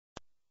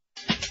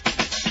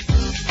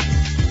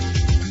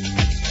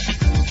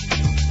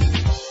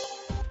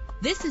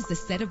This is the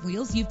set of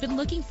wheels you've been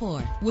looking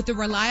for, with a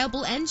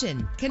reliable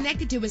engine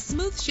connected to a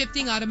smooth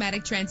shifting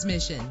automatic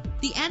transmission.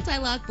 The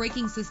anti-lock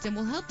braking system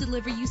will help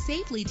deliver you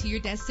safely to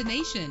your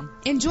destination.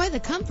 Enjoy the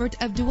comfort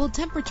of dual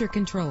temperature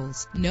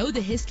controls. Know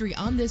the history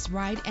on this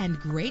ride and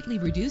greatly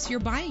reduce your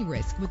buying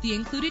risk with the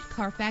included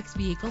Carfax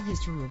Vehicle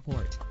History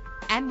Report.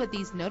 And with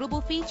these notable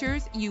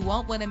features, you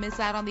won't want to miss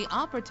out on the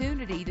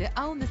opportunity to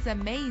own this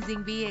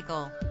amazing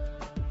vehicle.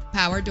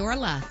 Power door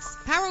locks,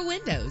 power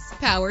windows,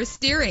 power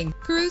steering,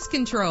 cruise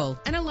control,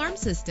 an alarm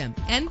system.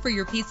 And for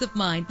your peace of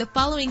mind, the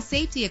following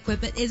safety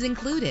equipment is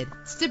included: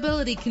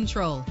 stability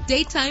control,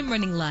 daytime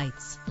running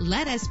lights.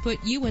 Let us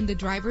put you in the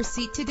driver's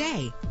seat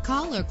today.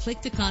 Call or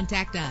click to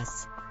contact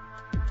us.